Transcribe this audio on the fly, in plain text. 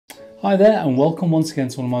Hi there and welcome once again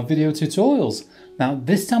to one of my video tutorials. Now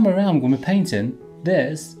this time around I'm going to be painting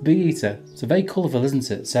this bee eater. It's very colourful, isn't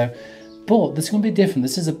it? But this is going to be different.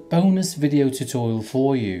 This is a bonus video tutorial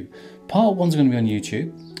for you. Part 1 is going to be on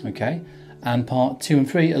YouTube, okay? And part 2 and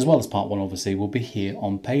 3, as well as part 1 obviously, will be here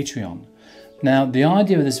on Patreon. Now the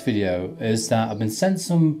idea of this video is that I've been sent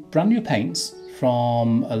some brand new paints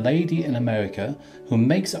from a lady in America who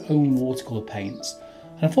makes her own watercolour paints.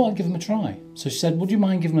 And I thought I'd give them a try. So she said, would you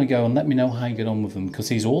mind giving them a go and let me know how you get on with them? Because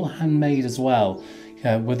these are all handmade as well.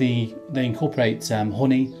 They incorporate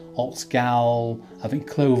honey, ox gall, I think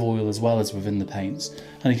clove oil as well as within the paints.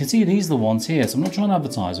 And you can see these are the ones here. So I'm not trying to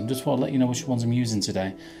advertise them, just want to let you know which ones I'm using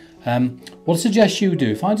today. What I suggest you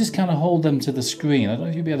do, if I just kind of hold them to the screen, I don't know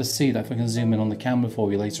if you'll be able to see that if I can zoom in on the camera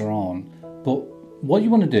for you later on. But what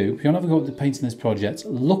you want to do, if you want to have a go at painting this project,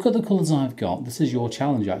 look at the colours I've got. This is your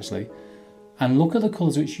challenge actually. And look at the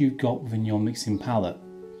colours which you've got within your mixing palette,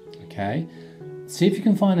 okay? See if you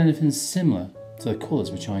can find anything similar to the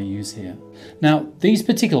colours which I use here. Now, these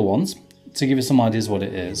particular ones, to give you some ideas what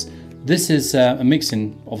it is, this is a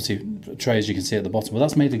mixing, obviously, tray as you can see at the bottom, but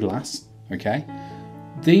that's made of glass, okay?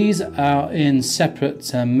 These are in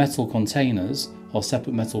separate metal containers, or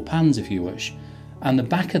separate metal pans if you wish. And the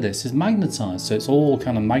back of this is magnetised, so it's all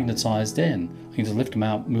kind of magnetised in. You can just lift them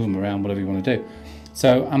out, move them around, whatever you want to do.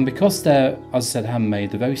 So, and because they're, as I said,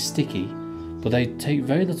 handmade, they're very sticky, but they take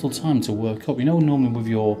very little time to work up. You know, normally with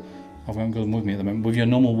your, I've got them with me at the moment, with your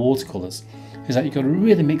normal watercolours, is that you've got to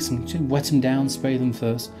really mix them, wet them down, spray them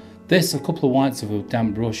first. This, a couple of whites of a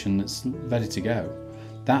damp brush and it's ready to go.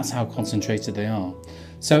 That's how concentrated they are.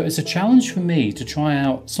 So it's a challenge for me to try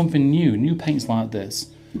out something new paints like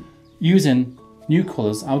this, using new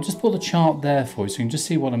colours. I'll just put the chart there for you so you can just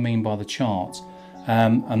see what I mean by the chart.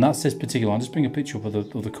 And that's this particular. I'll just bring a picture up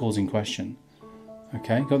of the colours in question.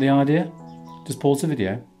 Okay, got the idea? Just pause the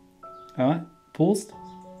video. Alright, paused.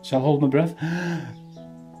 Shall I hold my breath?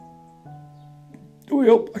 Hurry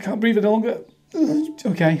up, I can't breathe any longer.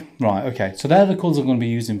 Okay, right, okay. So they're the colours I'm going to be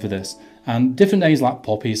using for this. And different days like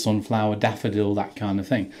poppy, sunflower, daffodil, that kind of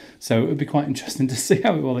thing. So it would be quite interesting to see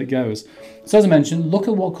how well it goes. So as I mentioned, look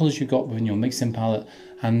at what colours you've got within your mixing palette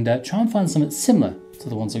and try and find something similar to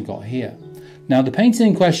the ones I've got here. Now the painting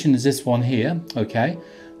in question is this one here, okay?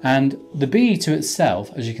 And the bee eater itself,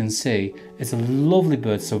 as you can see, is a lovely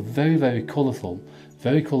bird, so very colourful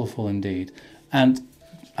indeed. And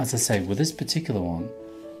as I say, with this particular one,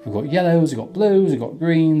 we've got yellows, we've got blues, we've got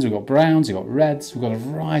greens, we've got browns, we've got reds, we've got a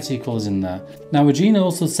variety of colours in there. Now Regina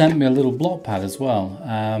also sent me a little block pad as well.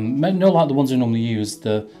 Not like the ones I normally use,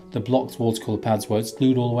 the blocked watercolour pads where it's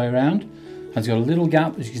glued all the way around. And it's got a little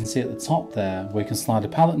gap, as you can see at the top there, where you can slide a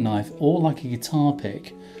palette knife or like a guitar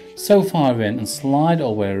pick so far in and slide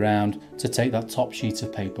all the way around to take that top sheet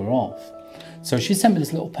of paper off. So she sent me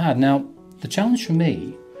this little pad. Now the challenge for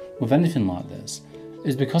me with anything like this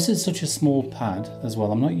is because it's such a small pad as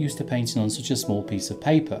well, I'm not used to painting on such a small piece of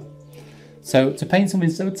paper. So to paint something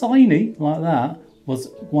so tiny like that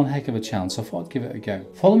was one heck of a challenge, so I thought I'd give it a go.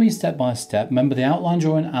 Follow me step by step. Remember the outline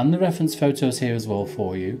drawing and the reference photos here as well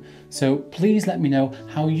for you. So please let me know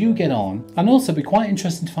how you get on, and also be quite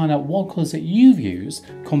interested to find out what colours that you've used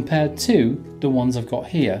compared to the ones I've got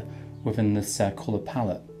here within this colour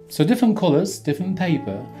palette. So different colours, different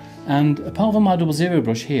paper, and apart from my 00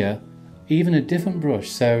 brush here, even a different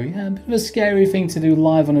brush. So yeah, a bit of a scary thing to do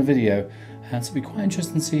live on a video, and so it'll be quite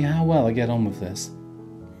interesting to see how well I get on with this.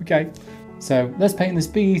 Okay. So let's paint this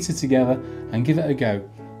bee eater together and give it a go.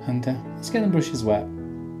 And let's get the brushes wet.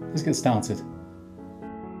 Let's get started.